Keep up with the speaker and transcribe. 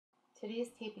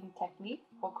Today's taping technique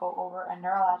will go over a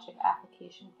neurologic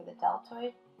application for the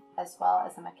deltoid as well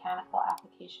as a mechanical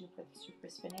application for the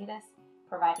supraspinatus,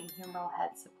 providing humeral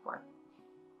head support.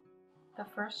 The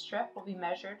first strip will be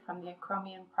measured from the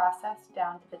acromion process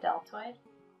down to the deltoid.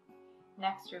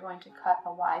 Next, you're going to cut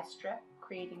a Y strip,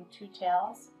 creating two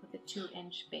tails with a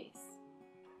 2-inch base.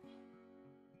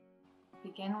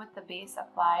 Begin with the base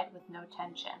applied with no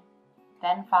tension,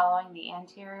 then following the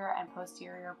anterior and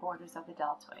posterior borders of the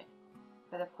deltoid.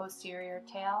 For the posterior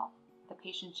tail, the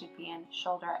patient should be in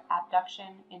shoulder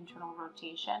abduction, internal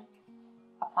rotation,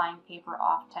 applying paper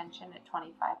off tension at 25%.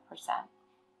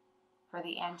 For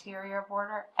the anterior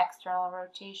border, external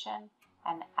rotation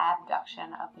and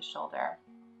abduction of the shoulder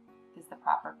is the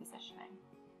proper positioning.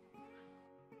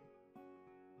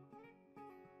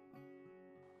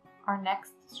 Our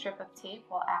next strip of tape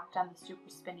will act on the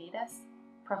supraspinatus,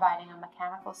 providing a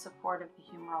mechanical support of the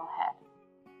humeral head.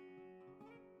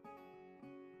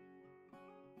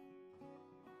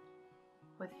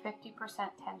 With 50%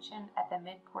 tension at the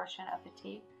mid portion of the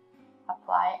tape,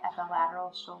 apply at the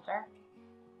lateral shoulder,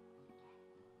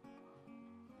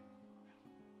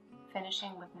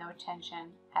 finishing with no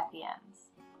tension at the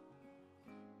ends.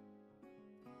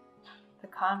 The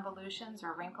convolutions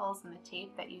or wrinkles in the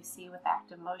tape that you see with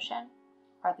active motion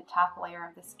are the top layer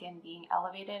of the skin being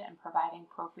elevated and providing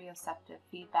proprioceptive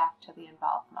feedback to the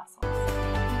involved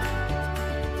muscles.